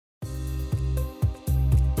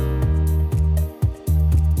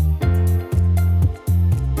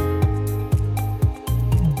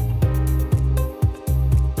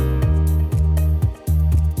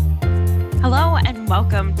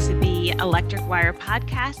welcome to the Electric Wire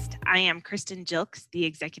podcast. I am Kristen Jilks, the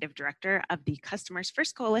Executive Director of the Customers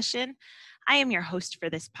First Coalition. I am your host for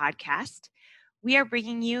this podcast. We are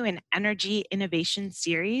bringing you an energy innovation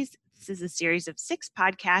series. This is a series of 6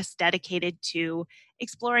 podcasts dedicated to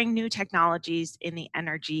exploring new technologies in the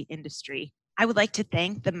energy industry. I would like to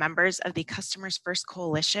thank the members of the Customers First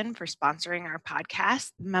Coalition for sponsoring our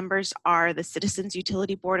podcast. The members are the Citizens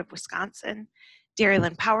Utility Board of Wisconsin,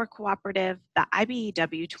 Dairyland Power Cooperative, the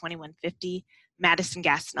IBEW 2150, Madison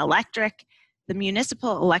Gas and Electric, the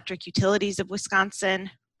Municipal Electric Utilities of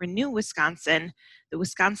Wisconsin, Renew Wisconsin, the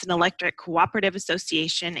Wisconsin Electric Cooperative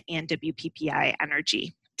Association, and WPPI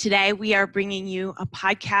Energy. Today, we are bringing you a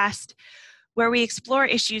podcast where we explore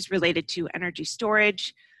issues related to energy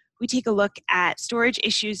storage. We take a look at storage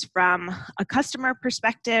issues from a customer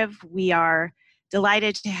perspective. We are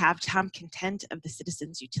delighted to have Tom Content of the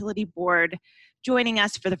Citizens Utility Board joining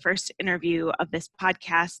us for the first interview of this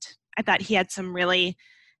podcast. I thought he had some really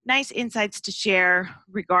nice insights to share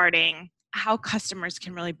regarding how customers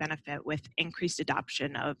can really benefit with increased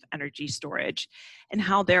adoption of energy storage and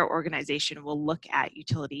how their organization will look at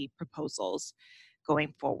utility proposals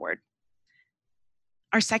going forward.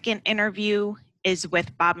 Our second interview is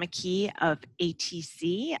with Bob McKee of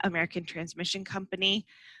ATC, American Transmission Company.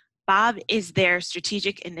 Bob is their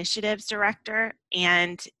Strategic Initiatives Director,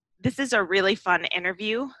 and this is a really fun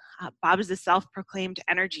interview. Bob is a self-proclaimed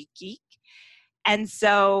energy geek, and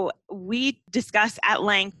so we discuss at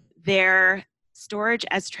length their storage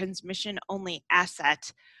as transmission-only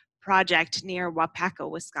asset project near Waupaca,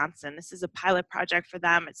 Wisconsin. This is a pilot project for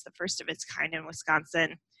them. It's the first of its kind in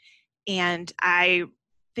Wisconsin, and I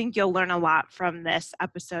think you'll learn a lot from this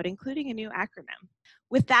episode, including a new acronym.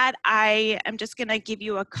 With that, I am just going to give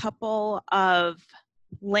you a couple of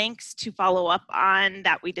links to follow up on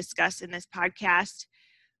that we discuss in this podcast.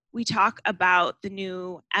 We talk about the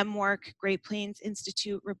new MWORK Great Plains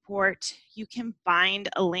Institute report. You can find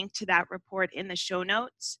a link to that report in the show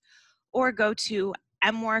notes or go to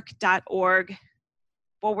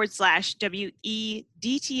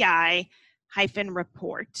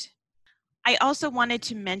mwrk.org/WEDTI-report. I also wanted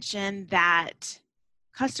to mention that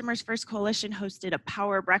Customers First Coalition hosted a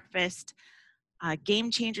Power Breakfast,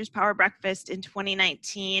 Game Changers Power Breakfast in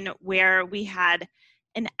 2019, where we had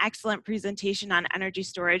an excellent presentation on energy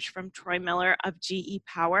storage from Troy Miller of GE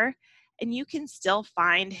Power. And you can still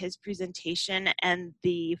find his presentation and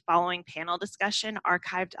the following panel discussion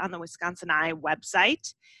archived on the Wisconsin-I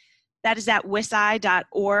website. That is at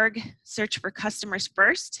wisi.org. Search for Customers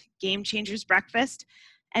First, Game Changers Breakfast.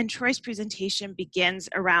 And Troy's presentation begins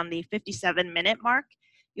around the 57-minute mark.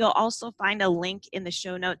 You'll also find a link in the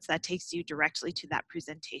show notes that takes you directly to that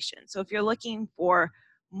presentation. So if you're looking for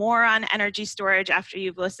more on energy storage after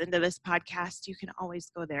you've listened to this podcast, you can always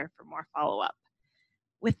go there for more follow-up.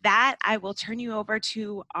 With that, I will turn you over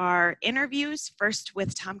to our interviews, first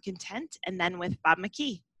with Tom Content and then with Bob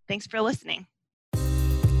McKee. Thanks for listening.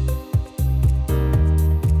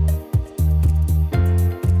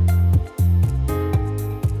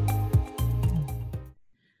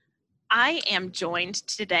 I am joined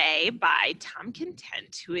today by Tom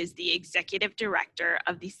Content, who is the Executive Director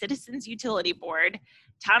of the Citizens Utility Board.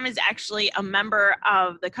 Tom is actually a member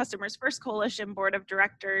of the Customers First Coalition Board of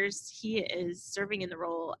Directors. He is serving in the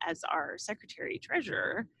role as our Secretary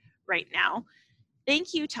Treasurer right now.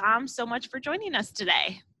 Thank you, Tom, so much for joining us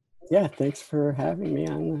today. Yeah, thanks for having me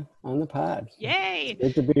on the pod. Yay!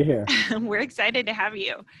 It's good to be here. We're excited to have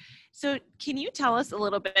you. So can you tell us a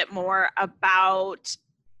little bit more about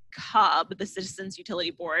CUB, the Citizens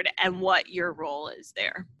Utility Board, and what your role is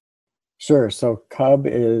there? Sure. So CUB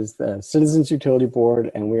is the Citizens Utility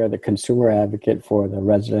Board, and we are the consumer advocate for the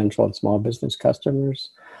residential and small business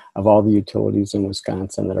customers of all the utilities in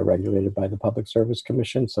Wisconsin that are regulated by the Public Service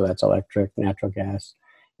Commission. So that's electric, natural gas,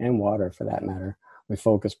 and water for that matter. We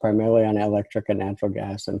focus primarily on electric and natural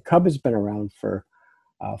gas, and CUB has been around for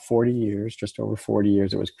 40 years, just over 40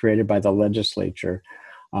 years. It was created by the legislature.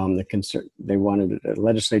 The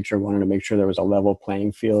legislature wanted to make sure there was a level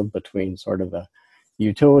playing field between sort of the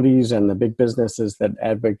utilities and the big businesses that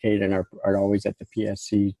advocate and are always at the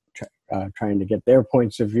PSC trying to get their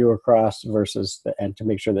points of view across and to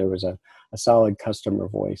make sure there was a solid customer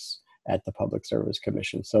voice at the Public Service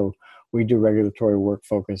Commission. So we do regulatory work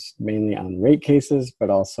focused mainly on rate cases, but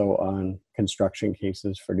also on construction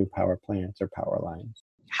cases for new power plants or power lines.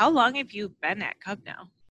 How long have you been at CUB now?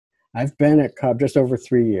 I've been at CUB just over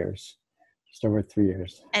 3 years.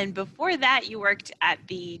 And before that, you worked at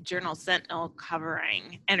the Journal Sentinel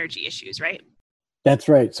covering energy issues, right? That's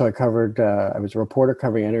right. So I was a reporter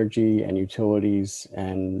covering energy and utilities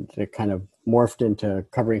and the kind of morphed into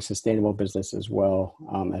covering sustainable business as well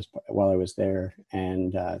while I was there.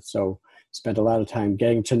 And so spent a lot of time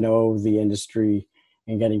getting to know the industry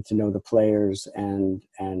and getting to know the players, and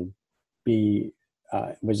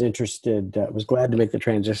was interested, was glad to make the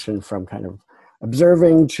transition from kind of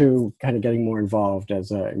observing to kind of getting more involved as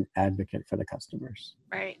an advocate for the customers.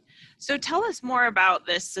 Right. So tell us more about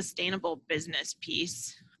this sustainable business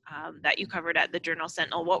piece that you covered at the Journal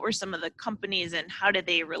Sentinel. What were some of the companies and how did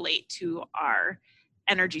they relate to our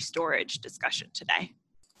energy storage discussion today?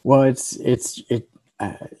 Well,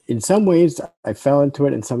 in some ways I fell into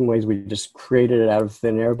it. In some ways we just created it out of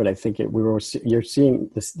thin air. But I think you're seeing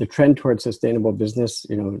the trend towards sustainable business.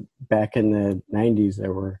 Back in the 90s,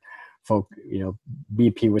 there were folk,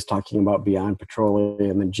 BP was talking about Beyond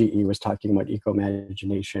Petroleum, and GE was talking about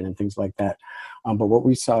Eco-Imagination and things like that. But what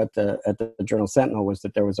we saw at the Journal Sentinel was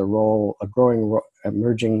that there was a growing,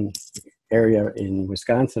 emerging area in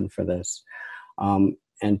Wisconsin for this.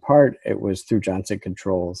 And part it was through Johnson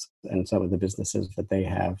Controls and some of the businesses that they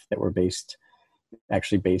have that were based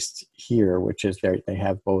here, which is they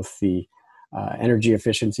have both the energy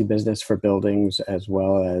efficiency business for buildings, as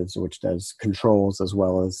well as, which does controls as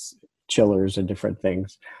well as chillers and different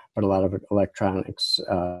things, but a lot of electronics.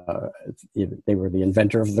 They were the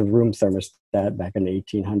inventor of the room thermostat back in the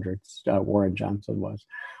 1800s, Warren Johnson was.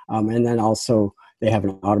 And then also they have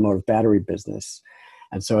an automotive battery business.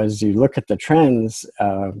 And so as you look at the trends,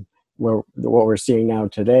 what we're seeing now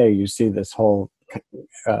today, you see this whole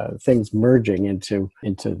things merging into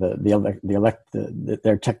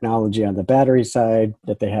their technology on the battery side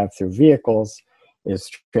that they have through vehicles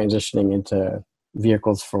is transitioning into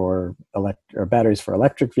vehicles or batteries for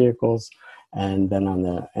electric vehicles. And then on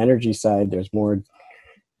the energy side, there's more,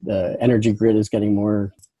 the energy grid is getting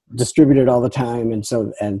more distributed all the time. And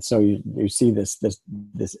so you see this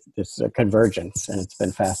convergence, and it's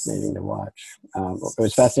been fascinating to watch. It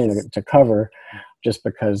was fascinating to cover just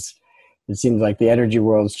because it seems like the energy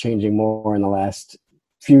world is changing more in the last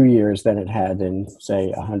few years than it had in, say,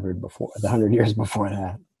 100 years before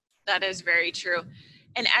that. That is very true.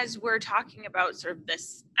 And as we're talking about sort of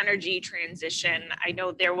this energy transition, I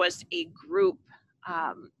know there was a group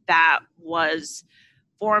that was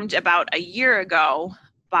formed about a year ago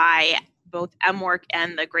by both MWork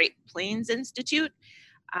and the Great Plains Institute.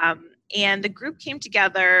 And the group came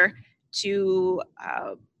together to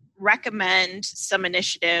recommend some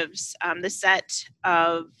initiatives. The set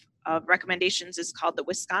of recommendations is called the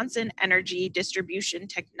Wisconsin Energy Distribution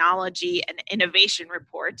Technology and Innovation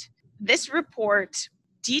Report. This report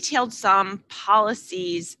detailed some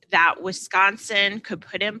policies that Wisconsin could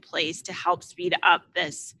put in place to help speed up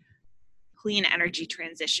this clean energy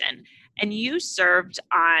transition. And you served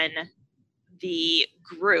on the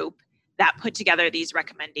group that put together these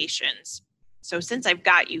recommendations. So since I've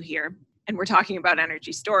got you here and we're talking about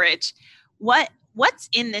energy storage, what's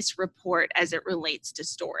in this report as it relates to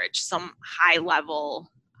storage? Some high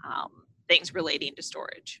level things relating to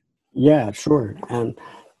storage. Yeah, sure. And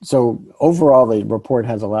so overall, the report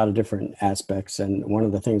has a lot of different aspects. And one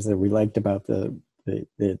of the things that we liked about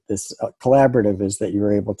this collaborative is that you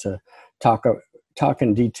were able to talk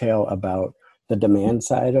in detail about the demand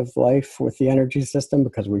side of life with the energy system,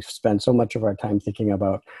 because we've spent so much of our time thinking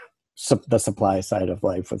about the supply side of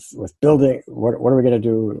life with building. What are we going to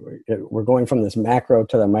do? We're going from this macro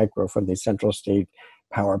to the micro, from these central station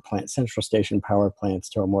power plants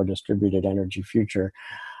to a more distributed energy future.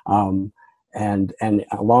 And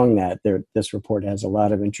along that, this report has a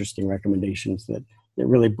lot of interesting recommendations that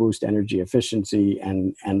really boost energy efficiency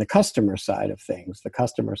and the customer side of things. The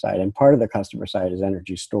customer side, and part of the customer side is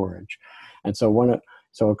energy storage. And so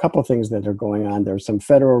a couple of things that are going on. There are some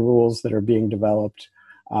federal rules that are being developed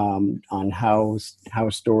on how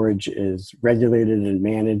storage is regulated and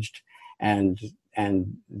managed, and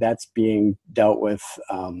that's being dealt with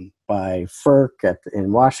by FERC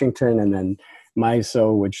in Washington, and then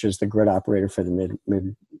MISO, which is the grid operator for the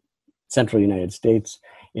mid central United States,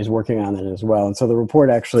 is working on that as well. And so the report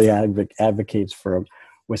actually advocates for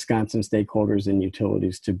Wisconsin stakeholders and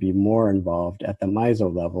utilities to be more involved at the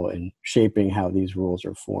MISO level in shaping how these rules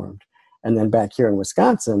are formed. And then back here in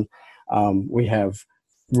Wisconsin, we have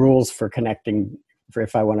rules for connecting, for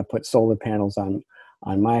if I want to put solar panels on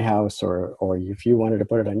my house, or if you wanted to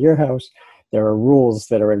put it on your house, there are rules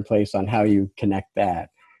that are in place on how you connect that.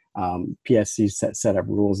 PSC set up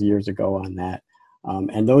rules years ago on that.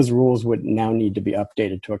 And those rules would now need to be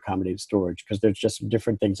updated to accommodate storage, because there's just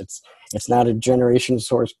different things. It's not a generation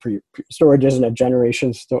source. Storage isn't a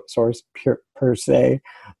generation source per se,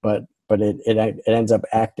 but it ends up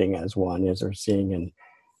acting as one, as we're seeing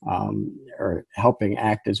or helping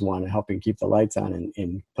act as one, helping keep the lights on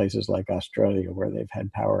in places like Australia where they've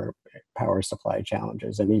had power supply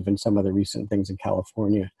challenges, and even some of the recent things in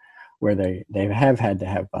California where they have had to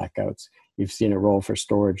have blackouts. You've seen a role for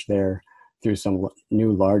storage there through some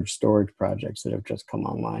new large storage projects that have just come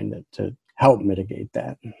online to help mitigate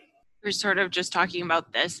that. We're sort of just talking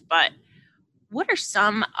about this, but what are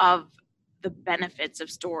some of the benefits of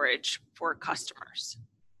storage for customers?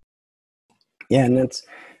 Yeah, and that's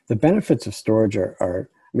the benefits of storage are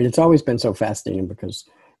I mean, it's always been so fascinating because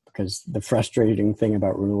the frustrating thing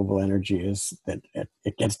about renewable energy is that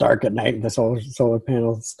it gets dark at night, the solar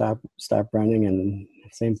panels stop running, and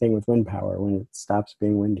same thing with wind power when it stops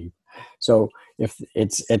being windy. So if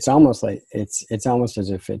it's almost like it's almost as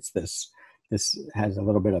if it's this has a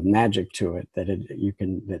little bit of magic to it,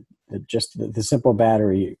 that just the simple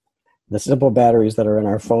batteries that are in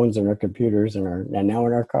our phones and our computers and now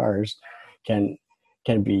in our cars can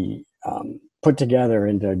be put together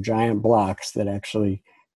into giant blocks that actually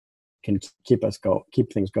can keep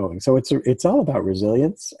things going. So it's all about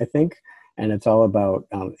resilience, I think, and it's all about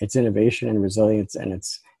it's innovation and resilience, and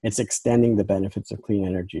it's extending the benefits of clean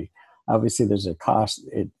energy. Obviously, there's a cost.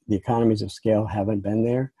 The economies of scale haven't been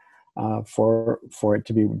there for it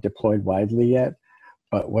to be deployed widely yet.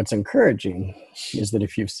 But what's encouraging is that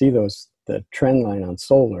if you see the trend line on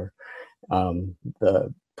solar,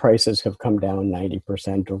 the prices have come down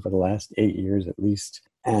 90% over the last 8 years at least.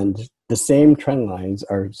 And the same trend lines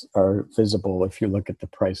are visible if you look at the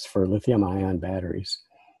price for lithium-ion batteries.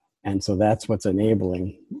 And so that's what's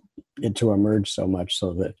enabling it to emerge so much,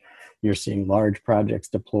 so that you're seeing large projects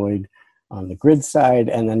deployed on the grid side,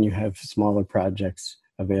 and then you have smaller projects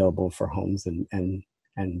available for homes and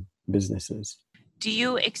businesses. Do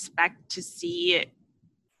you expect to see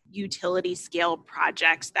utility scale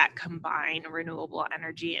projects that combine renewable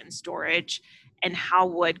energy and storage, and how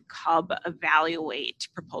would CUB evaluate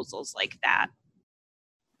proposals like that?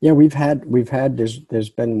 Yeah, there's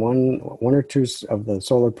been one or two of the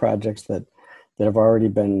solar projects that have already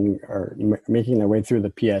been making their way through the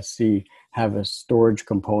PSC have a storage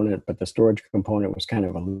component, but the storage component was kind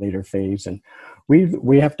of a later phase, and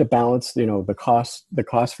we have to balance the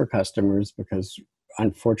cost for customers, because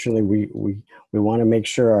unfortunately we want to make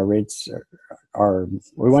sure our rates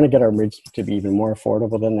we want to get our rates to be even more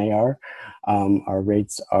affordable than they are. Our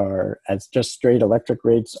rates as just straight electric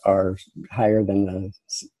rates are higher than the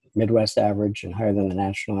Midwest average and higher than the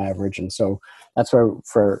national average, and so that's why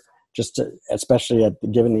especially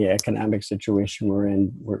given the economic situation we're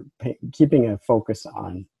in, keeping a focus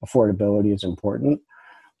on affordability is important.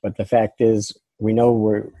 But the fact is, we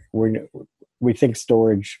know we think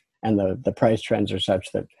storage and the price trends are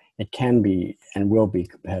such that it can be and will be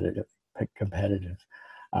competitive.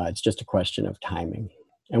 It's just a question of timing.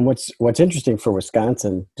 And what's interesting for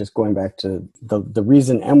Wisconsin, just going back to the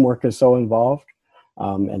reason MWork is so involved,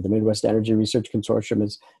 and the Midwest Energy Research Consortium,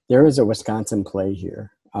 is there is a Wisconsin play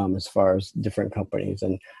here as far as different companies.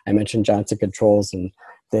 And I mentioned Johnson Controls, and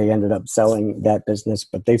they ended up selling that business,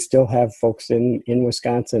 but they still have folks in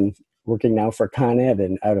Wisconsin working now for Con Ed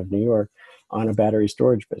and out of New York on a battery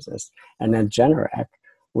storage business. And then Generac,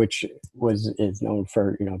 which is known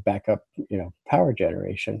for backup power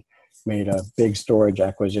generation, made a big storage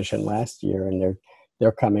acquisition last year, and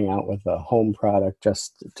they're coming out with a home product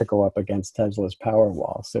just to go up against Tesla's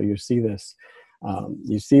Powerwall. So you see this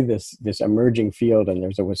emerging field, and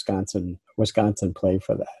there's a Wisconsin play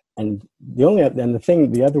for that. And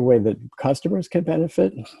the other way that customers can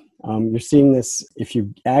benefit, you're seeing this if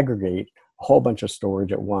you aggregate a whole bunch of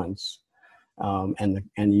storage at once, and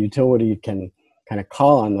the utility can kind of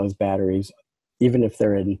call on those batteries, even if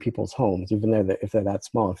they're in people's homes, even if they're that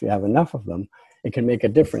small. If you have enough of them, it can make a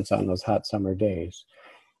difference on those hot summer days.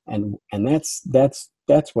 And that's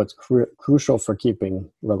what's crucial for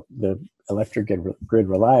keeping the electric grid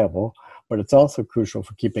reliable, but it's also crucial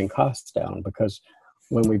for keeping costs down, because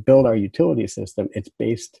when we build our utility system, it's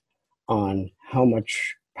based on how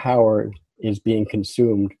much power is being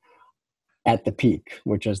consumed at the peak,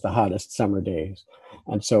 which is the hottest summer days.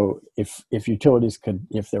 And so if utilities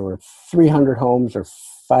if there were 300 homes or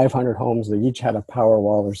 500 homes that each had a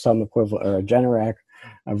Powerwall or some equivalent, or a Generac,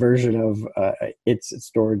 a version of its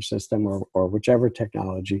storage system or whichever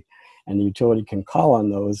technology, and the utility can call on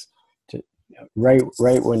those to right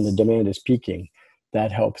when the demand is peaking,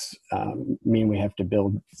 that helps mean we have to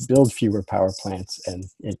build fewer power plants, and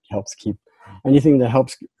it helps keep anything that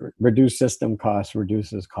helps reduce system costs,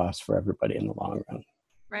 reduces costs for everybody in the long run.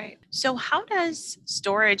 Right. So how does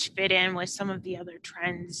storage fit in with some of the other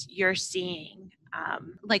trends you're seeing,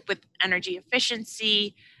 like with energy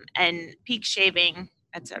efficiency and peak shaving,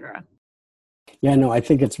 et cetera? Yeah, no, I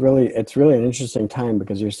think it's really an interesting time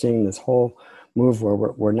because you're seeing this whole move where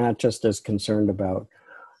we're not just as concerned about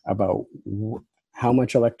how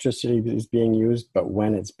much electricity is being used, but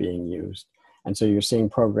when it's being used. And so you're seeing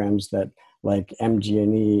programs that like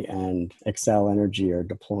MG&E and Xcel Energy are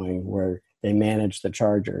deploying where they manage the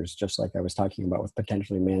chargers, just like I was talking about with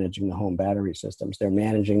potentially managing the home battery systems. They're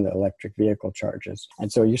managing the electric vehicle charges.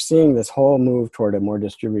 And so you're seeing this whole move toward a more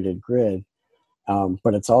distributed grid,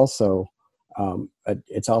 but it's also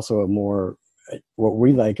a more, what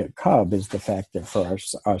we like at Cub is the fact that for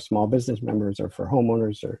our small business members or for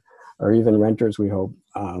homeowners or even renters, we hope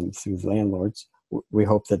through landlords, we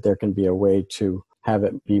hope that there can be a way to have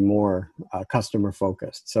it be more customer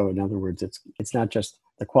focused. So in other words, it's not just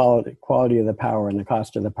the quality of the power and the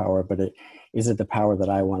cost of the power, but is it the power that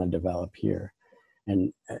I want to develop here?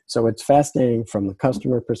 And so it's fascinating from the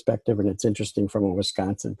customer perspective, and it's interesting from a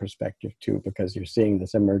Wisconsin perspective too, because you're seeing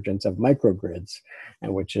this emergence of microgrids,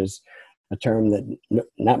 and which is a term that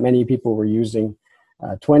not many people were using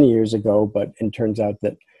 20 years ago, but it turns out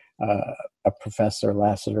that a professor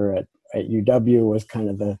Lassiter at UW was kind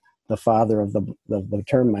of the father of the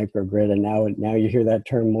term microgrid, and now you hear that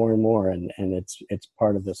term more and more, and it's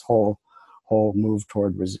part of this whole move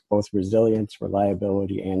toward both resilience,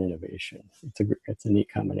 reliability, and innovation. It's a neat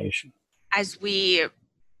combination. As we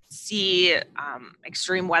see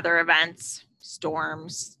extreme weather events,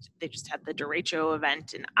 storms, they just had the derecho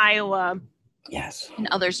event in Iowa. Yes. And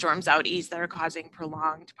other storms out east that are causing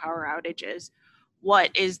prolonged power outages.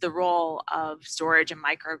 What is the role of storage and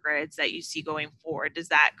microgrids that you see going forward? Does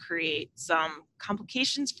that create some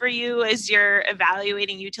complications for you as you're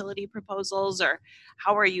evaluating utility proposals, or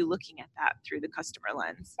how are you looking at that through the customer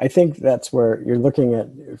lens? I think that's where you're looking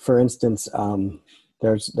at, for instance,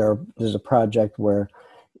 there's a project where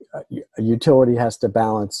a utility has to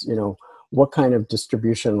balance, what kind of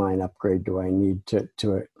distribution line upgrade do I need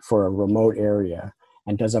for a remote area?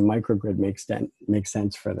 And does a microgrid make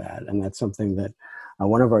sense for that? And that's something that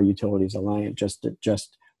one of our utilities, Alliant,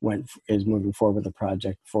 is moving forward with a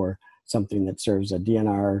project for something that serves a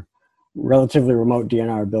DNR, relatively remote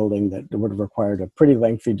DNR building that would have required a pretty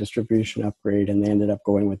lengthy distribution upgrade. And they ended up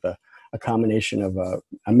going with a combination of a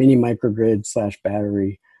mini microgrid /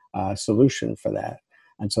 battery solution for that.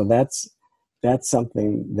 And so that's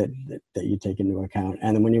something that you take into account.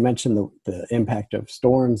 And then when you mentioned the impact of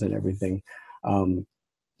storms and everything,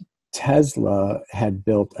 Tesla had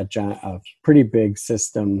built a pretty big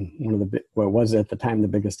system, what was at the time the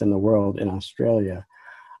biggest in the world in Australia,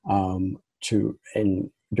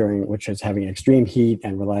 which is having extreme heat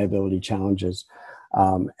and reliability challenges,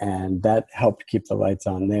 and that helped keep the lights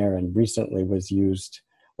on there. And recently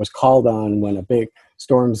was called on when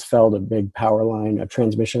storms felled a big power line, a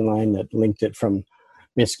transmission line that linked it from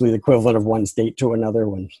basically the equivalent of one state to another.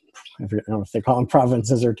 I don't know if they call them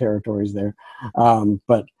provinces or territories there,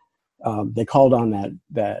 but they called on that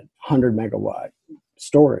 100 megawatt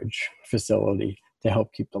storage facility to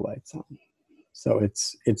help keep the lights on. So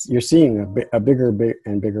you're seeing a bigger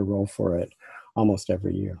and bigger role for it almost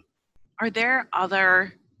every year. Are there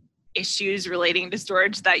other issues relating to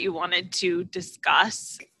storage that you wanted to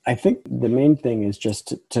discuss? I think the main thing is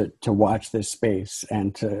just to watch this space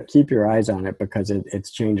and to keep your eyes on it, because it's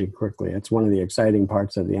changing quickly. It's one of the exciting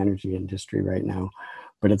parts of the energy industry right now,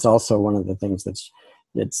 but it's also one of the things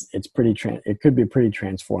it could be pretty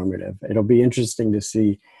transformative. It'll be interesting to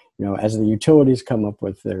see, as the utilities come up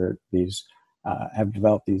with have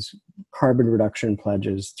developed these carbon reduction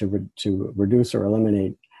pledges to reduce or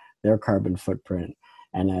eliminate their carbon footprint.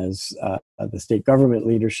 And as the state government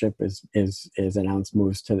leadership is announced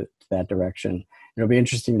moves to that direction, it'll be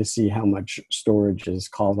interesting to see how much storage is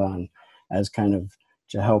called on as kind of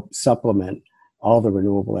to help supplement all the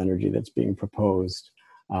renewable energy that's being proposed,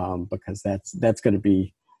 because that's going to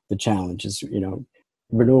be the challenge. Is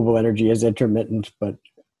renewable energy is intermittent, but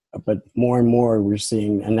more and more we're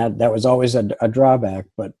seeing, and that was always a drawback.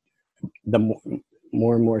 But the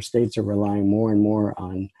more and more states are relying more and more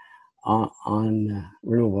on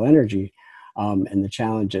renewable energy, and the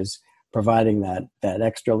challenge is providing that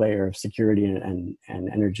extra layer of security and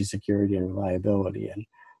energy security and reliability. And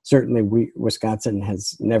certainly Wisconsin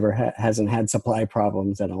hasn't had supply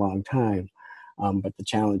problems in a long time, but the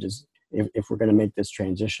challenge is if we're going to make this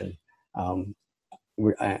transition,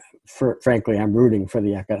 frankly, I'm rooting for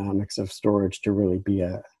the economics of storage to really be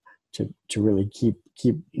to really keep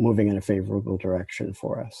moving in a favorable direction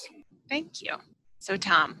for us. Thank you. So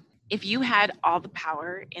Tom, if you had all the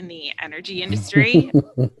power in the energy industry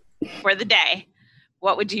for the day,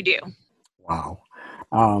 what would you do? Wow.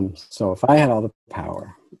 So if I had all the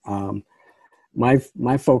power,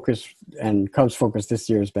 my focus and Cub's focus this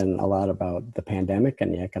year has been a lot about the pandemic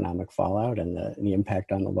and the economic fallout and the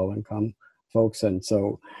impact on the low income folks. And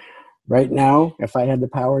so right now, if I had the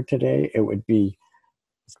power today, it would be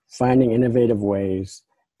finding innovative ways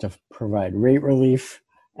to provide rate relief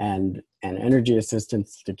and energy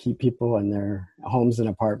assistance to keep people in their homes and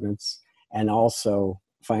apartments, and also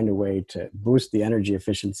find a way to boost the energy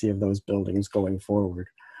efficiency of those buildings going forward.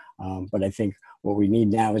 But I think what we need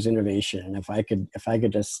now is innovation. And if I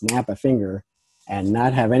could just snap a finger and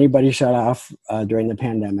not have anybody shut off during the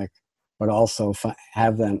pandemic, but also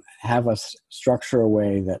have us structure a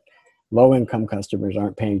way that low-income customers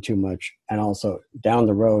aren't paying too much, and also down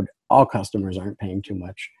the road, all customers aren't paying too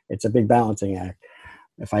much. It's a big balancing act.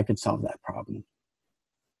 If I could solve that problem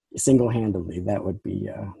single-handedly, that would be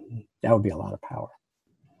a lot of power.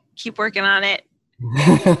 Keep working on it.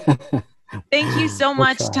 Thank you so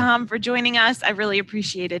much, Tom, for joining us. I really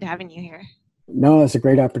appreciated having you here. No, it's a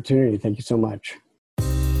great opportunity. Thank you so much.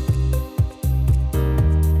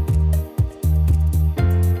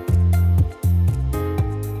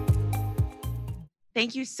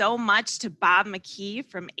 Thank you so much to Bob McKee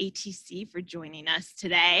from ATC for joining us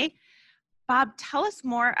today. Bob, tell us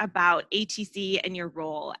more about ATC and your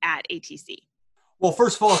role at ATC. Well,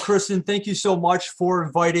 first of all, Kristen, thank you so much for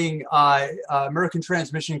inviting American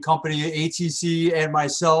Transmission Company, ATC, and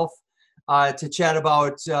myself to chat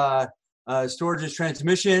about storage as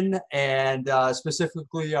transmission, and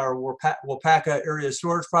specifically our Waupaca area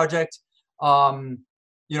storage project. From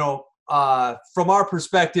our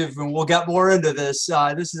perspective, and we'll get more into this,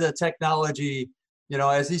 this is a technology,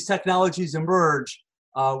 as these technologies emerge,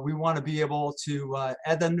 we want to be able to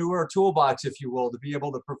add them to our toolbox, if you will, to be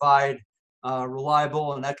able to provide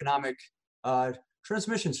reliable and economic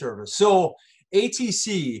transmission service. So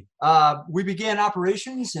ATC, we began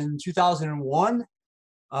operations in 2001.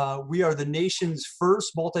 We are the nation's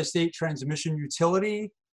first multi-state transmission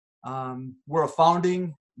utility. We're a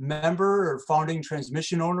founding member or founding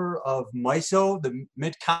transmission owner of MISO, the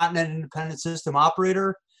Mid-Continent Independent System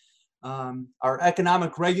Operator. Our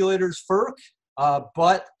economic regulators, FERC,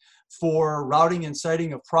 but for routing and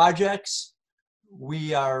siting of projects,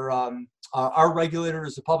 we are our regulator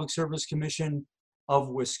is the Public Service Commission of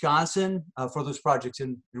Wisconsin for those projects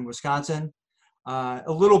in Wisconsin. A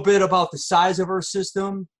little bit about the size of our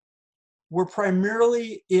system. We're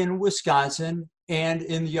primarily in Wisconsin and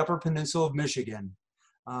in the Upper Peninsula of Michigan.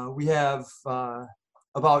 We have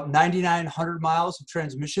about 9,900 miles of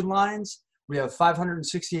transmission lines. We have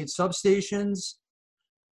 568 substations.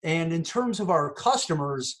 And in terms of our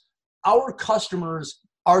customers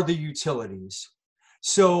are the utilities.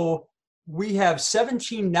 So we have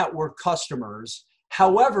 17 network customers.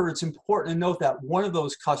 However, it's important to note that one of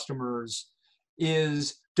those customers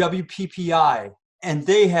is WPPI, and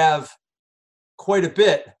they have quite a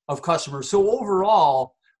bit of customers. So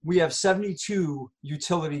overall, we have 72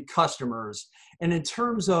 utility customers. And in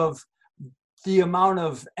terms of the amount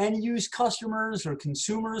of end-use customers or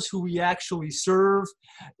consumers who we actually serve,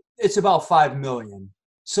 it's about 5 million.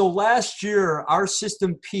 So last year, our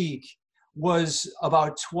system peak was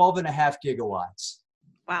about 12.5 gigawatts.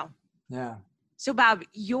 Wow. Yeah. So Bob,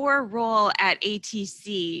 your role at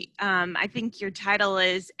ATC, I think your title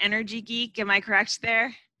is Energy Geek. Am I correct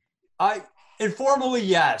there? Informally,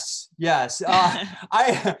 yes.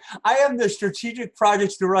 I am the strategic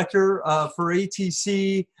projects director for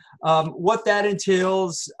ATC. What that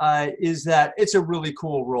entails is that it's a really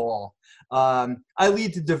cool role. I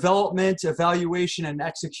lead the development, evaluation, and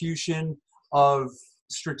execution of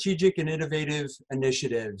strategic and innovative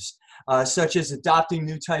initiatives, such as adopting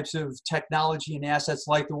new types of technology and assets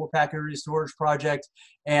like the Waupaca Area Storage Project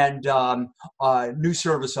and new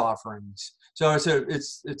service offerings. So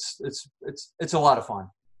it's a lot of fun.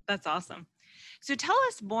 That's awesome. So tell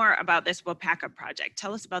us more about this Waupaca project.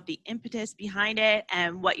 Tell us about the impetus behind it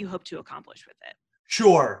and what you hope to accomplish with it.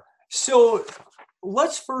 Sure. So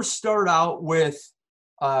let's first start out with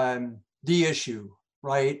the issue,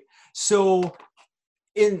 right? So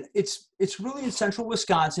it's really in central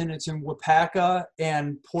Wisconsin. It's in Waupaca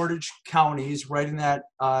and Portage counties, right in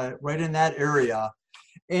that area.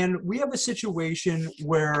 And we have a situation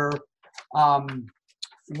where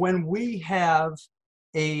when we have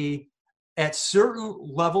at certain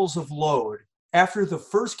levels of load, after the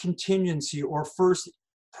first contingency or first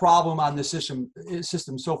problem on the system.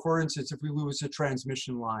 So for instance, if we lose a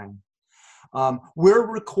transmission line, we're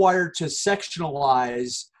required to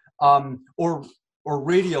sectionalize or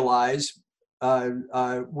radialize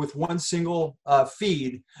with one single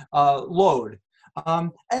feed load.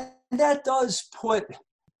 And that does put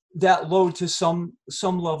that load to some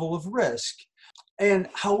level of risk. And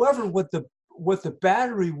however, what what the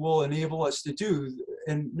battery will enable us to do,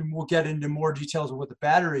 and we'll get into more details of what the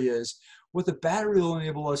battery is, what the battery will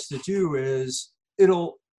enable us to do is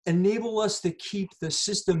it'll enable us to keep the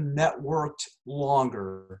system networked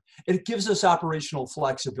longer. It gives us operational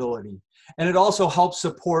flexibility, and it also helps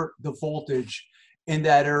support the voltage in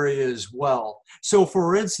that area as well. So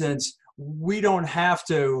for instance, we don't have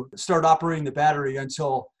to start operating the battery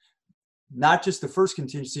until not just the first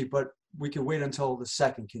contingency, but we can wait until the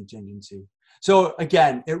second contingency. So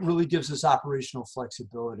again, it really gives us operational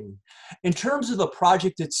flexibility. In terms of the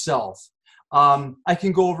project itself, I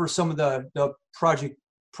can go over some of the project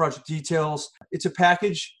details. It's a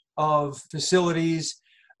package of facilities,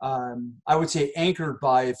 I would say anchored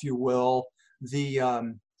by, if you will,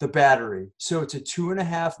 the battery. So it's a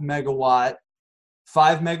 2.5 megawatt,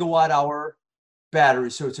 5 megawatt hour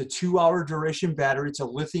battery. So it's a 2-hour duration battery. It's a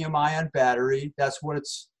lithium ion battery. That's what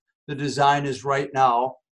the design is right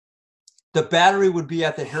now. The battery would be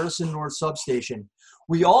at the Harrison North substation.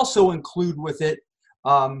 We also include with it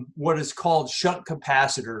what is called shunt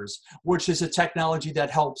capacitors, which is a technology that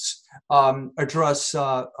helps address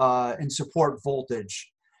and support voltage.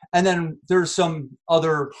 And then there's some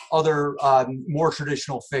other more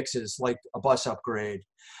traditional fixes like a bus upgrade.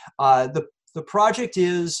 The project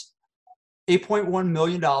is $8.1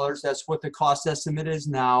 million. That's what the cost estimate is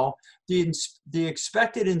now. The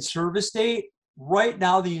expected in-service date, right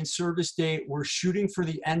now the in-service date, we're shooting for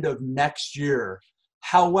the end of next year.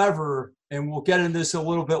 However, and we'll get into this a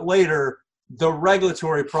little bit later, the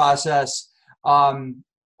regulatory process,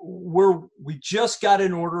 we just got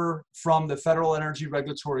an order from the Federal Energy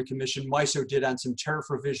Regulatory Commission, MISO did, on some tariff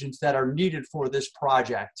revisions that are needed for this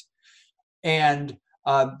project. And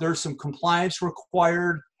there's some compliance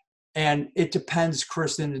required, and it depends,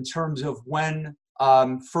 Kristen, in terms of when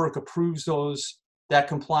FERC approves that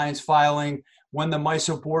compliance filing, when the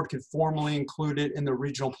MISO board could formally include it in the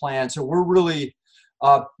regional plan. So we're really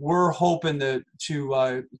we're hoping to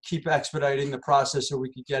keep expediting the process so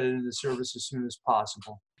we could get it into service as soon as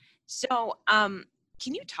possible. So can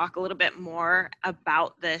you talk a little bit more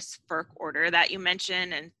about this FERC order that you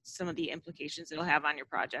mentioned and some of the implications it'll have on your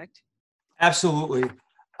project? Absolutely.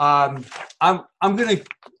 I'm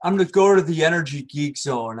gonna go to the energy geek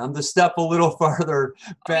zone. I'm the step a little farther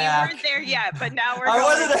back. You weren't there yet, but now we're. I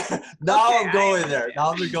wasn't there. Now Okay, I'm going there. Now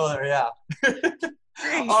I'm gonna go there. Yeah.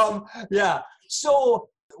 Great. Yeah. So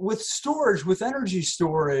with storage, with energy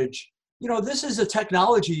storage, this is a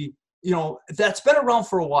technology, that's been around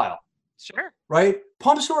for a while. Sure. Right?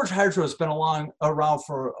 Pump storage hydro has been around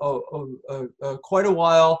for quite a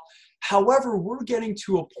while. However, we're getting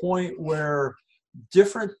to a point where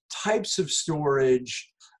different types of storage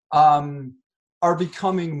are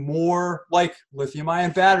becoming more like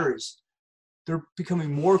lithium-ion batteries. They're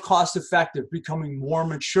becoming more cost-effective, becoming more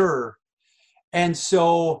mature. And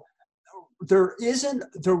so there hasn't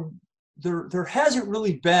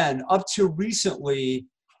really been, up to recently,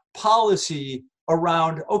 policy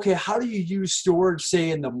around, okay, how do you use storage, say,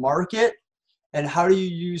 in the market, and how do you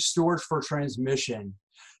use storage for transmission?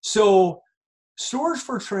 So storage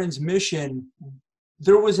for transmission,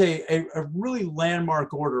 there was a really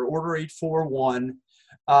landmark order 841,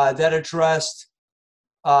 that addressed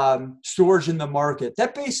storage in the market.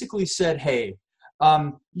 That basically said, hey,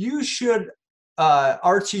 you should,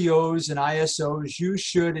 RTOs and ISOs, you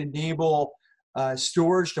should enable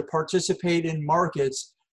storage to participate in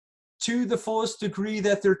markets to the fullest degree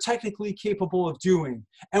that they're technically capable of doing.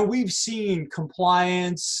 And we've seen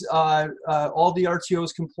compliance, all the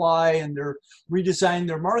RTOs comply, and they're redesigning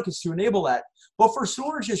their markets to enable that. But for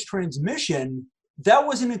storage as transmission, that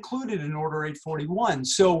wasn't included in Order 841.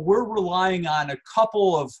 So we're relying on a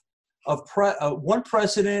couple of one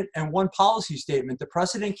precedent and one policy statement. The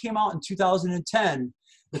precedent came out in 2010.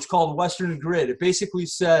 It's called Western Grid. It basically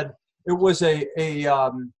said it was a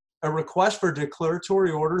request for a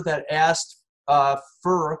declaratory order that asked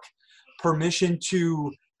FERC permission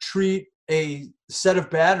to treat a set of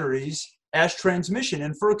batteries as transmission.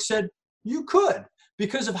 And FERC said, you could,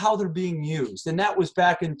 because of how they're being used. And that was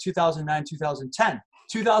back in 2009, 2010.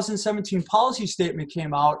 2017 policy statement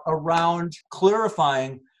came out around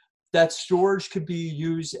clarifying that storage could be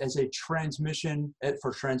used as a transmission,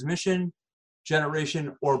 for transmission,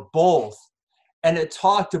 generation, or both. And it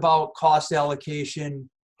talked about cost allocation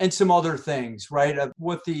and some other things, right?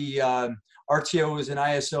 With the RTOs and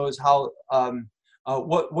ISOs, how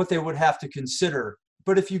what they would have to consider.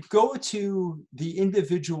 But if you go to the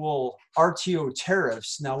individual RTO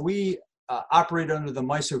tariffs, now we operate under the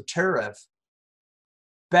MISO tariff.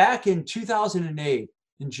 Back in 2008,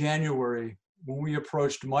 in January, when we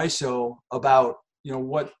approached MISO about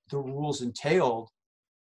what the rules entailed,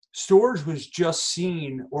 storage was just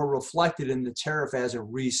seen or reflected in the tariff as a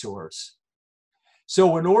resource.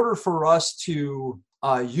 So in order for us to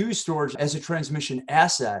use storage as a transmission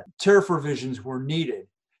asset, tariff revisions were needed.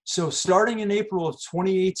 So starting in April of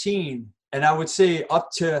 2018, and I would say up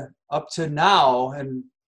to now, and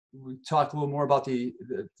we talk a little more about the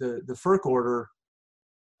FERC order,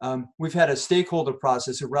 we've had a stakeholder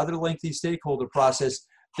process, a rather lengthy stakeholder process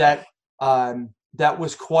that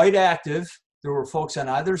was quite active. There were folks on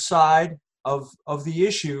either side of the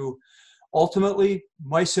issue. Ultimately,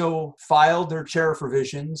 MISO filed their tariff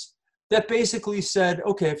revisions that basically said,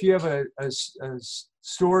 okay, if you have a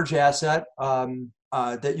storage asset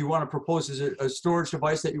that you want to propose as a storage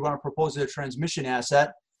device that you want to propose as a transmission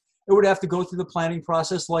asset, it would have to go through the planning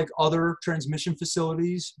process like other transmission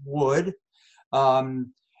facilities would.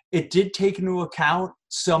 It did take into account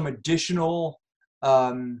some additional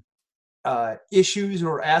issues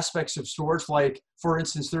or aspects of storage, like, for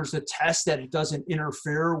instance, there's a test that it doesn't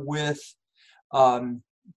interfere with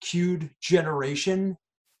queued generation,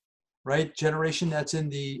 right? Generation that's in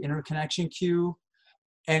the interconnection queue,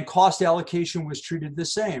 and cost allocation was treated the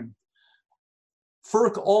same.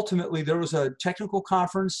 FERC ultimately, there was a technical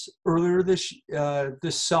conference earlier this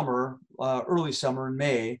summer, early summer in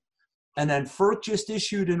May, and then FERC just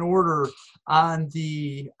issued an order on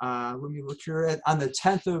the, let me look here, on the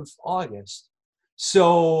 10th of August.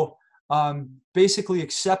 So basically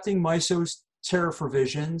accepting MISO's tariff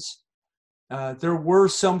revisions. There were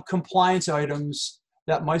some compliance items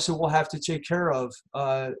that MISO will have to take care of,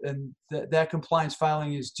 and that compliance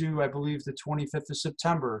filing is due, I believe, the 25th of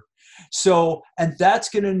September. So, and that's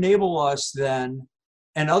going to enable us then,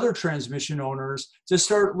 and other transmission owners, to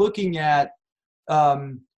start looking at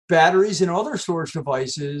batteries and other storage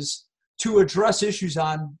devices to address issues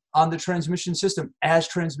on the transmission system as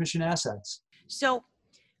transmission assets. So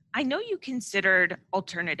I know you considered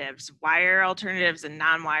alternatives, wire alternatives and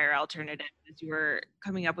non-wire alternatives, as you were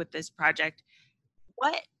coming up with this project.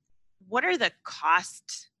 What are the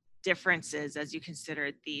cost differences as you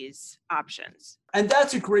considered these options? And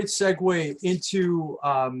that's a great segue into,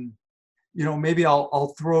 maybe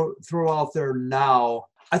I'll throw out there now.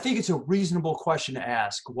 I think it's a reasonable question to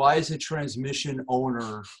ask. Why is a transmission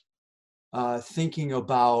owner thinking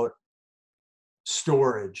about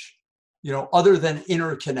storage, other than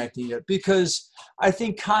interconnecting it? Because I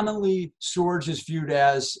think commonly storage is viewed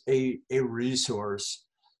as a resource.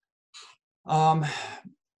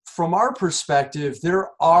 From our perspective, there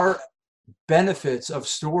are benefits of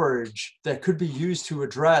storage that could be used to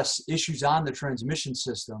address issues on the transmission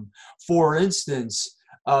system. For instance,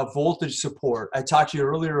 voltage support. I talked to you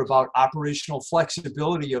earlier about operational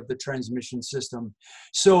flexibility of the transmission system.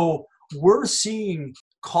 So we're seeing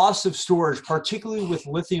costs of storage, particularly with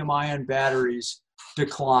lithium-ion batteries,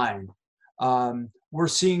 decline. We're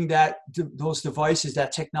seeing that those devices,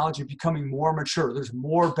 that technology becoming more mature. There's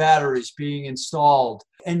more batteries being installed.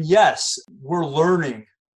 And yes, we're learning,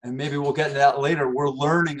 and maybe we'll get into that later, we're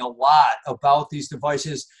learning a lot about these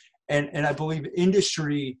devices. And I believe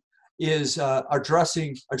industry is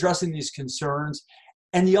addressing these concerns.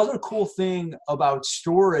 And the other cool thing about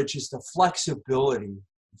storage is the flexibility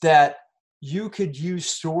that you could use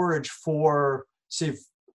storage for, say,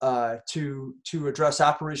 to address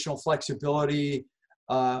operational flexibility,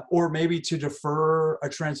 or maybe to defer a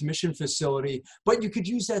transmission facility. But you could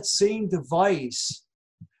use that same device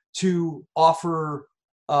to offer,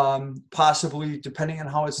 possibly, depending on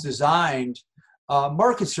how it's designed,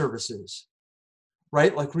 market services,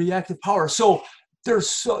 right? Like reactive power. So there's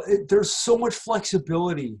so much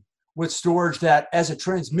flexibility with storage that as a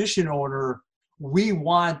transmission owner, we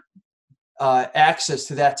want access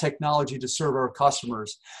to that technology to serve our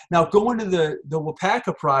customers. Now, going to the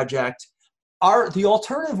Wapaka project, the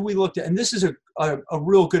alternative we looked at, and this is a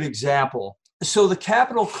real good example. So the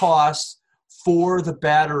capital cost for the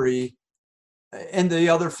battery and the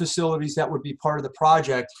other facilities that would be part of the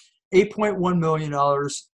project, $8.1 million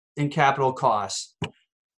in capital costs.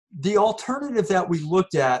 The alternative that we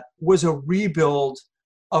looked at was a rebuild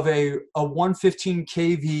of a 115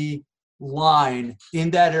 kV line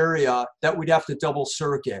in that area that we'd have to double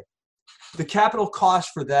circuit. The capital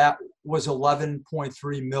cost for that was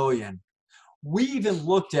 $11.3 million. We even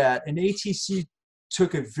looked at, and ATC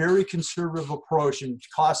took a very conservative approach in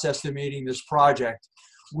cost estimating this project.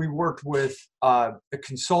 We worked with a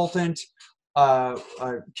consultant,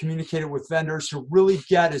 communicated with vendors to really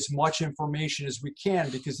get as much information as we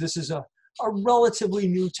can, because this is a relatively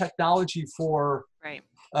new technology for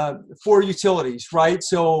utilities, right?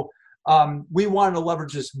 So we wanted to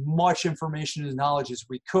leverage as much information and knowledge as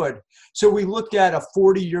we could. So we looked at a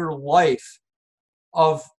 40-year life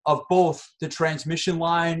both the transmission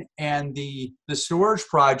line and the storage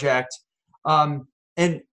project. And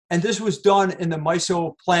this was done in the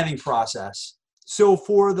MISO planning process. So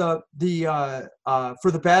for the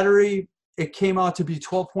battery, it came out to be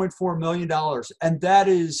 $12.4 million. And that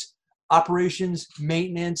is operations,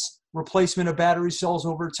 maintenance, replacement of battery cells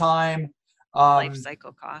over time. Life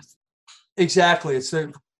cycle cost. Exactly. It's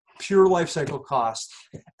a pure life cycle cost.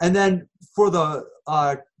 And then for the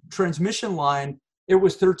transmission line, it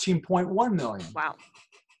was $13.1 million. Wow.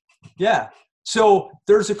 Yeah. So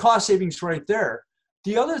there's a cost savings right there.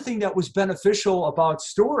 The other thing that was beneficial about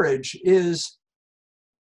storage is,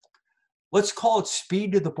 let's call it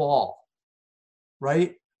speed to the ball,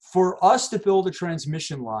 right? For us to build a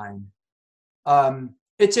transmission line,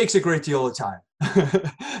 it takes a great deal of time.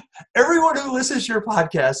 Everyone who listens to your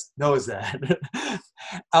podcast knows that.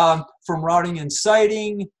 From routing and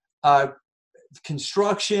siting,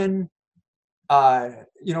 construction,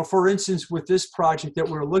 for instance, with this project that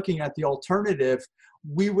we're looking at, the alternative,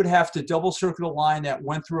 we would have to double circuit a line that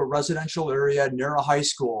went through a residential area near a high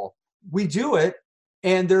school. We do it,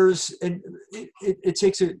 and it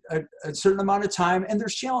takes a certain amount of time, and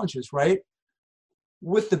there's challenges, right?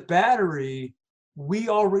 With the battery, we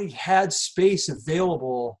already had space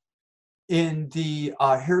available in the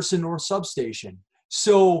Harrison North substation.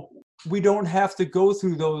 So we don't have to go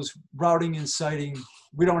through those routing and siting.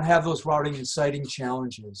 We don't have those routing and siting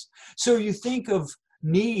challenges. So you think of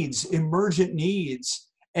needs, emergent needs,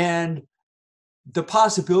 and the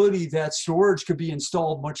possibility that storage could be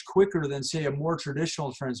installed much quicker than, say, a more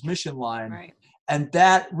traditional transmission line. Right. And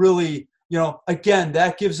that really, again,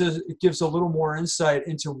 that gives a little more insight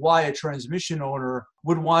into why a transmission owner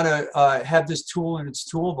would want to have this tool in its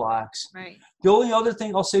toolbox. Right. The only other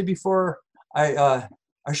thing I'll say before I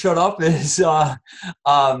shut up is,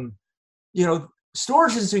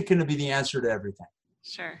 storage isn't going to be the answer to everything.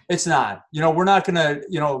 Sure. It's not. We're not going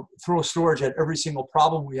to, throw storage at every single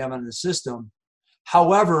problem we have on the system.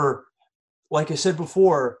 However, like I said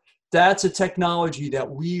before, that's a technology that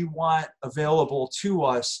we want available to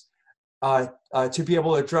us to be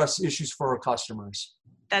able to address issues for our customers.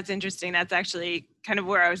 That's interesting. That's actually kind of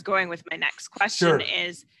where I was going with my next question. Sure.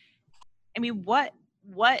 Is,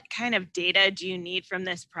 what kind of data do you need from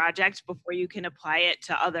this project before you can apply it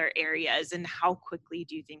to other areas, and how quickly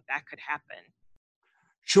do you think that could happen?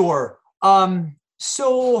 Sure.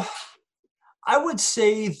 So I would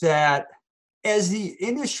say that as the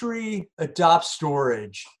industry adopts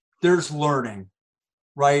storage, there's learning,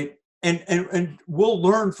 right? And we'll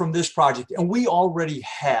learn from this project, and we already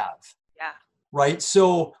have. Yeah. Right.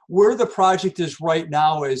 So where the project is right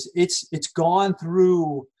now is it's gone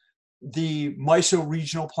through the MISO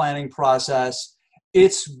regional planning process.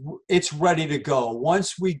 It's ready to go.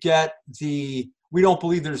 Once we get we don't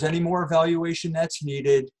believe there's any more evaluation that's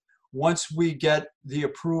needed. Once we get the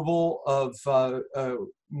approval of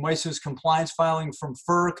MISO's compliance filing from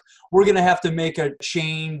FERC, we're going to have to make a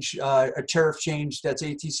change, a tariff change that's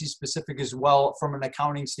ATC specific as well from an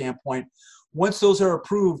accounting standpoint. Once those are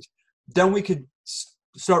approved, then we could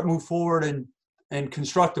move forward and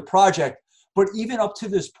construct the project. But even up to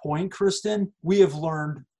this point, Kristen, we have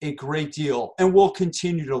learned a great deal, and we'll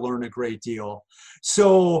continue to learn a great deal.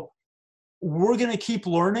 So we're going to keep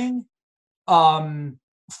learning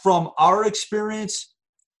from our experience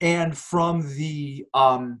and from the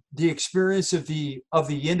experience of the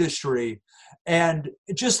industry, and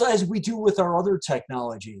just as we do with our other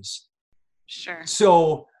technologies. Sure.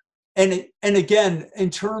 So, and again, in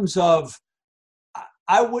terms of,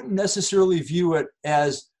 I wouldn't necessarily view it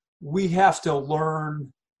as we have to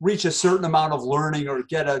reach a certain amount of learning or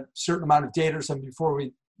get a certain amount of data or something before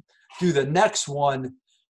we do the next one.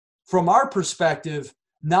 From our perspective,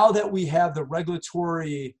 now that we have the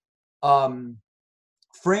regulatory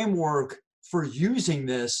framework for using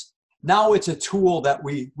this, now it's a tool that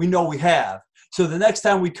we know we have. So the next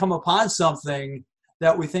time we come upon something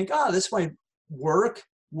that we think, this might work,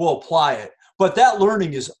 we'll apply it. But that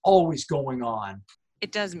learning is always going on.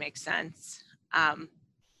 It does make sense.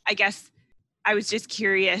 I guess I was just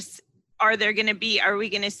curious, are we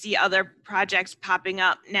going to see other projects popping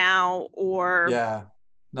up now, or yeah.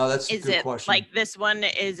 No, that's a good question. Like this one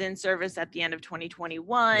is in service at the end of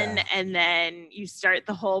 2021, and then you start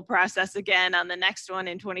the whole process again on the next one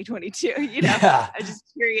in 2022? I'm just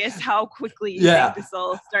curious how quickly you think this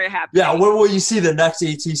will start happening. Yeah, where will you see the next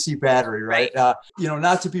ATC battery, right?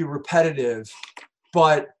 Not to be repetitive,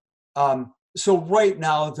 but so right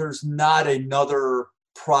now there's not another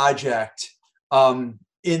project in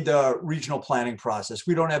the regional planning process.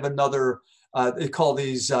 We don't have another they call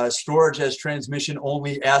these storage as transmission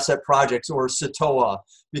only asset projects, or SATOA,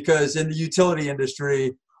 because in the utility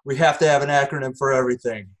industry, we have to have an acronym for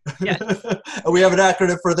everything. Yes. And we have an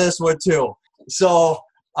acronym for this one too. So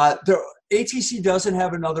the ATC doesn't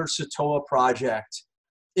have another SATOA project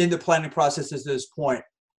in the planning process at this point.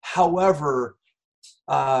 However,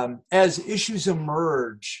 as issues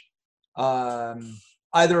emerge,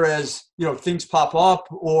 either as things pop up,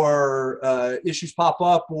 or issues pop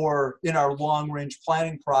up, or in our long-range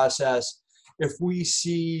planning process, if we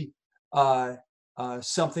see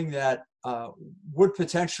something that would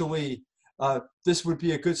potentially this would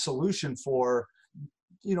be a good solution for,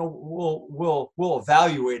 we'll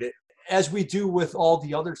evaluate it, as we do with all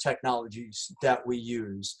the other technologies that we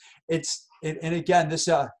use. And again, this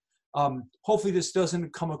hopefully this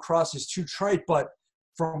doesn't come across as too trite, but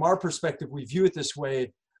from our perspective, we view it this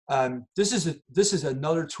way. This is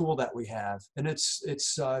another tool that we have, and it's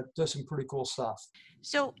does some pretty cool stuff.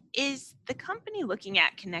 So is the company looking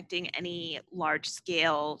at connecting any large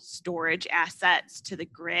scale storage assets to the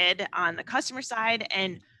grid on the customer side?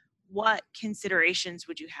 And what considerations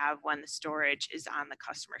would you have when the storage is on the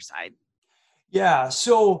customer side? Yeah,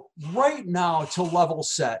 so right now, to level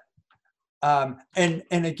set, and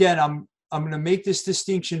again, I'm going to make this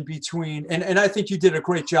distinction between, and I think you did a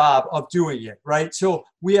great job of doing it, right? So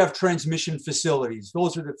we have transmission facilities.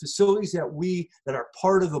 Those are the facilities that are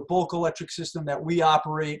part of the bulk electric system that we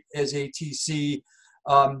operate as ATC,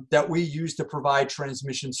 that we use to provide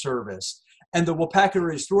transmission service. And the Waupaca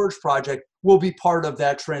Area Storage Project will be part of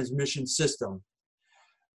that transmission system.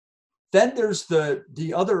 Then there's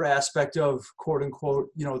the other aspect of, quote unquote,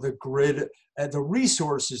 the grid and the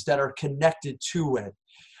resources that are connected to it.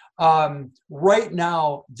 Right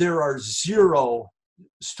now, there are 0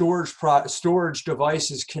 storage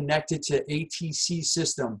devices connected to ATC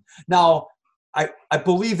system. Now, I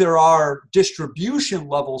believe there are distribution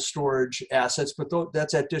level storage assets, but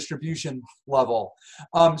that's at distribution level.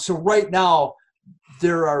 So right now,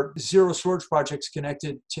 there are 0 storage projects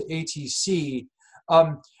connected to ATC.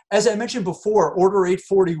 As I mentioned before, Order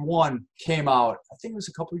 841 came out. I think it was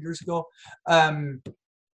a couple of years ago, and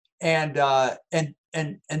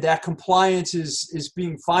that compliance is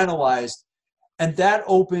being finalized, and that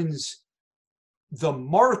opens the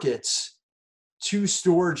markets to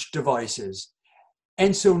storage devices.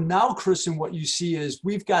 And so now, Kristen, what you see is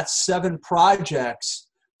we've got 7 projects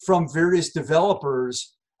from various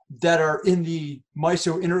developers that are in the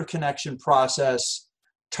MISO interconnection process,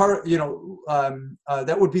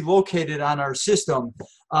 that would be located on our system.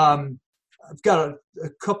 I've got a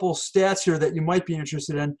couple stats here that you might be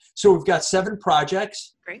interested in. So we've got 7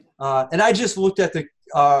 projects. Great. And I just looked at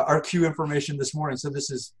our queue information this morning, so this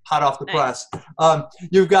is hot off the press.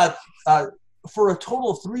 You've got, for a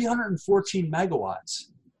total of 314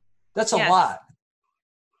 megawatts. That's a lot,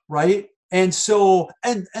 right? And so,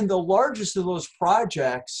 and the largest of those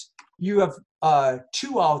projects, you have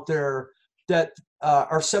 2 out there that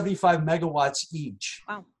are 75 megawatts each.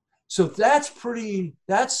 Wow. So that's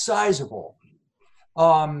sizable.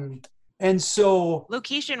 And so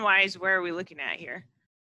location-wise, where are we looking at here?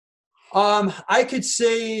 I could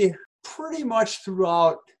say pretty much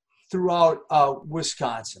throughout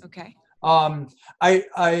Wisconsin. Okay. I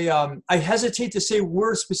hesitate to say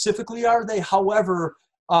where specifically are they. However,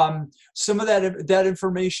 some of that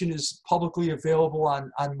information is publicly available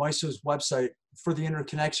on MISO's website for the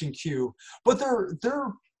interconnection queue. But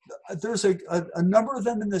there's a number of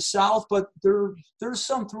them in the South, but there's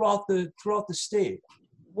some throughout the state.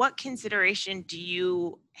 What consideration do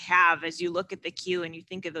you have as you look at the queue and you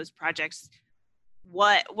think of those projects?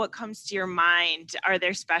 What comes to your mind? Are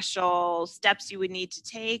there special steps you would need to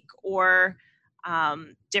take, or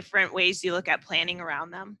different ways you look at planning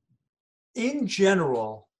around them? In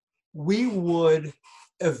general, we would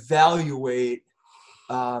evaluate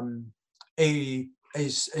a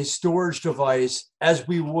storage device as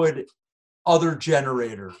we would other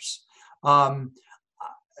generators.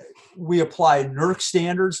 We apply NERC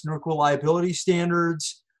standards, NERC reliability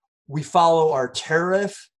standards. We follow our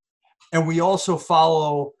tariff, and we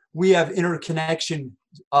also we have interconnection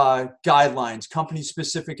guidelines,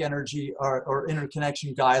 company-specific energy or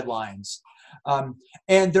interconnection guidelines.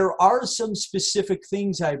 And there are some specific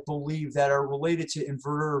things, I believe, that are related to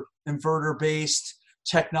inverter-based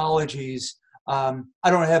technologies. I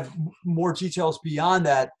don't have more details beyond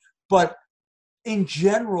that, but in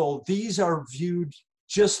general, these are viewed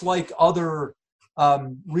just like other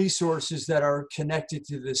resources that are connected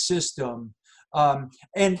to the system,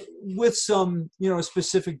 and with some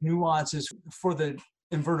specific nuances for the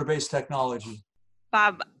inverter-based technology.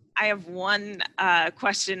 Bob, I have one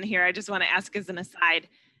question here I just want to ask as an aside.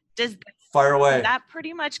 Does the Fire away. Did that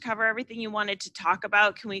pretty much cover everything you wanted to talk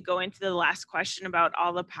about? Can we go into the last question about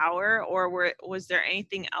all the power, or was there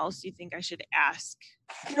anything else you think I should ask?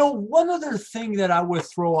 One other thing that I would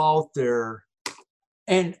throw out there,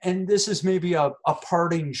 and this is maybe a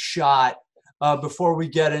parting shot before we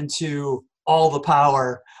get into all the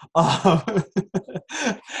power,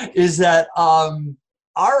 is that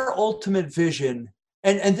our ultimate vision,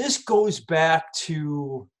 and this goes back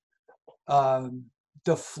to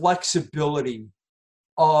the flexibility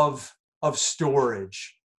of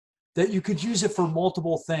storage, that you could use it for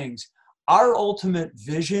multiple things. Our ultimate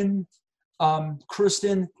vision,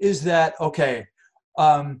 Kristen, is that, okay,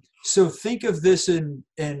 so think of this in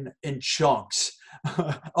chunks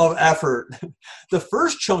of effort. The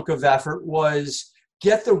first chunk of effort was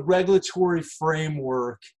get the regulatory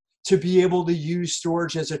framework to be able to use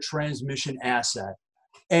storage as a transmission asset.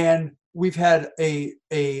 And we've had a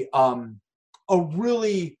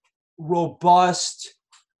really robust,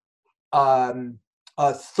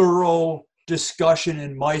 a thorough discussion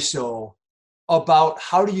in MISO about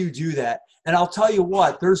how do you do that. And I'll tell you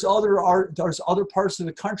what, there's other parts of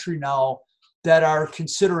the country now that are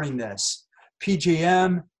considering this.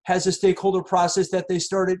 PJM has a stakeholder process that they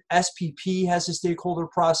started. SPP has a stakeholder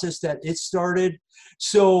process that it started.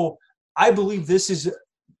 So I believe this is,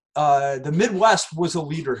 the Midwest was a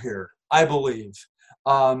leader here, I believe,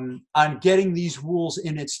 on getting these rules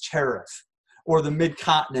in its tariff, or the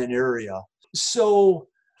mid-continent area. So,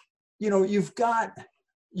 you've got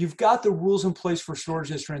the rules in place for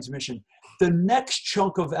storage as transmission. The next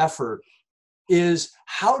chunk of effort is,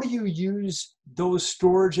 how do you use those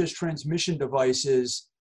storage as transmission devices?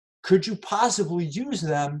 Could you possibly use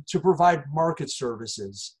them to provide market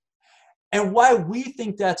services? And why we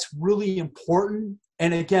think that's really important,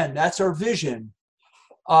 and again, that's our vision,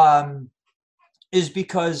 is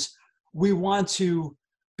because we want to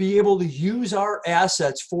be able to use our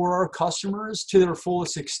assets for our customers to their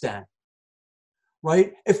fullest extent,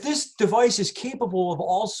 right? If this device is capable of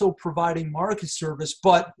also providing market service,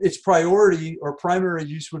 but its priority or primary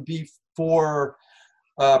use would be for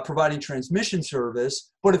providing transmission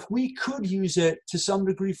service, but if we could use it to some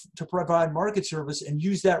degree to provide market service and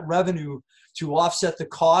use that revenue to offset the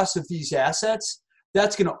cost of these assets,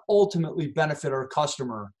 that's going to ultimately benefit our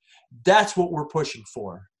customer. That's what we're pushing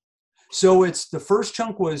for. So it's, the first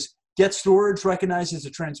chunk was get storage recognized as a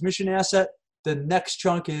transmission asset. The next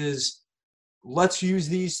chunk is, let's use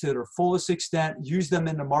these to their fullest extent, use them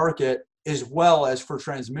in the market as well as for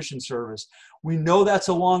transmission service. We know that's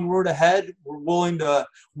a long road ahead. We're willing to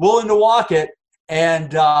walk it,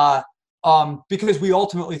 and because we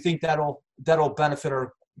ultimately think that'll benefit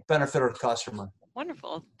our customer.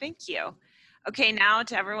 Wonderful, thank you. Okay, now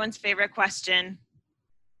to everyone's favorite question.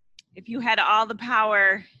 If you had all the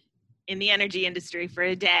power in the energy industry for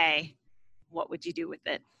a day, what would you do with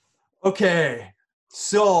it? Okay,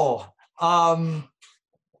 so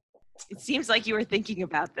it seems like you were thinking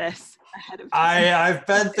about this ahead of time. I've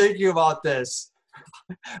been thinking about this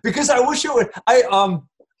because I wish it would.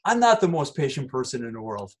 I'm not the most patient person in the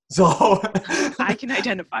world, so I can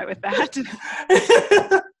identify with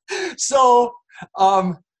that. So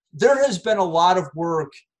there has been a lot of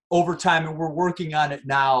work over time, and we're working on it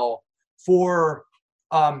now, for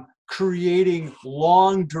creating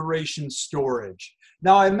long duration storage.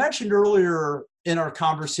 Now, I mentioned earlier in our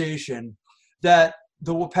conversation that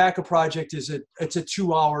the Wapaka project it's a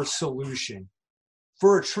 2-hour solution.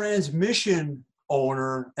 For a transmission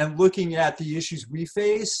owner, and looking at the issues we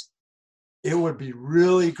face, it would be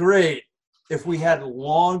really great if we had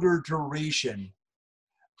longer duration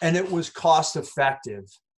and it was cost effective.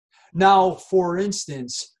 Now, for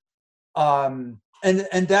instance, and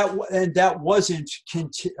that wasn't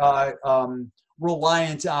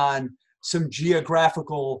reliant on some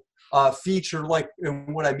geographical feature. Like,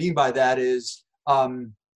 and what I mean by that is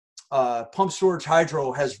pump storage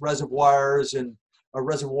hydro has reservoirs and a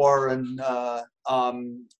reservoir and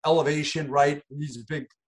elevation, right? It needs a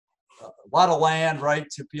lot of land, right,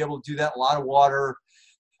 to be able to do that. A lot of water.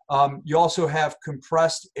 You also have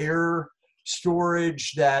compressed air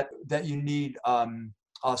storage that you need.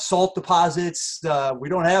 Salt deposits. We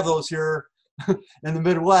don't have those here in the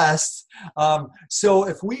Midwest. So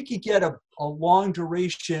if we could get a long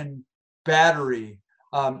duration battery,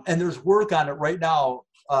 and there's work on it right now,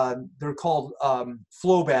 they're called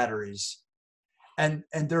flow batteries. And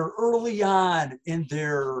they're early on in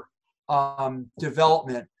their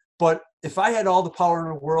development. But if I had all the power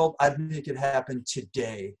in the world, I'd make it happen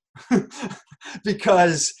today.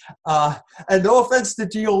 Because and no offense to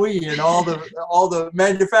DOE and all the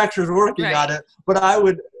manufacturers working on it, but I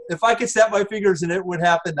would, if I could snap my fingers and it would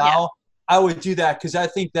happen now, I would do that because I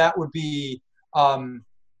think that would be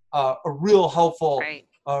a real helpful, Right.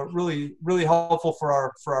 really, really helpful for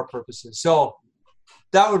our purposes. So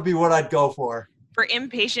that would be what I'd go for. For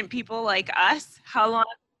impatient people like us, how long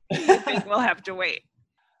do you think we'll have to wait?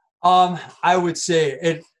 I would say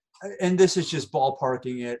it, and this is just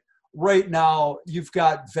ballparking it. Right now, you've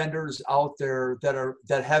got vendors out there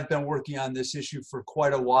that have been working on this issue for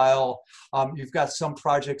quite a while. You've got some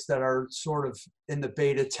projects that are sort of in the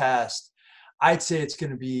beta test. I'd say it's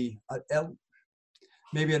going to be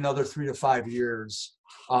maybe another 3 to 5 years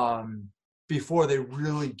before they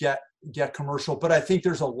really get commercial. But I think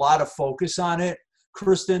there's a lot of focus on it,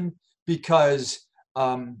 Kristen, because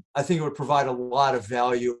I think it would provide a lot of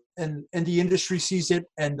value, and the industry sees it,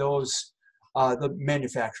 and the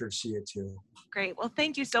manufacturers see it too. Great. Well,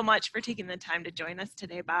 thank you so much for taking the time to join us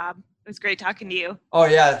today, Bob. It was great talking to you. Oh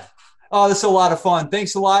yeah. Oh, this is a lot of fun.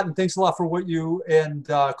 Thanks a lot, and thanks a lot for what you and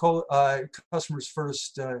Customers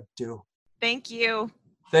First do. Thank you.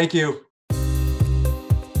 Thank you.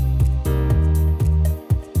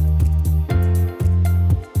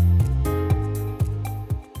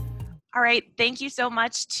 All right. Thank you so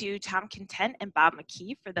much to Tom Content and Bob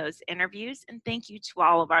McKee for those interviews. And thank you to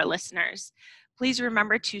all of our listeners. Please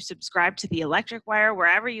remember to subscribe to The Electric Wire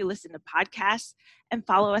wherever you listen to podcasts, and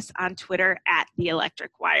follow us on Twitter at The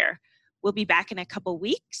Electric Wire. We'll be back in a couple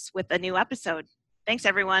weeks with a new episode. Thanks,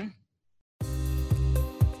 everyone.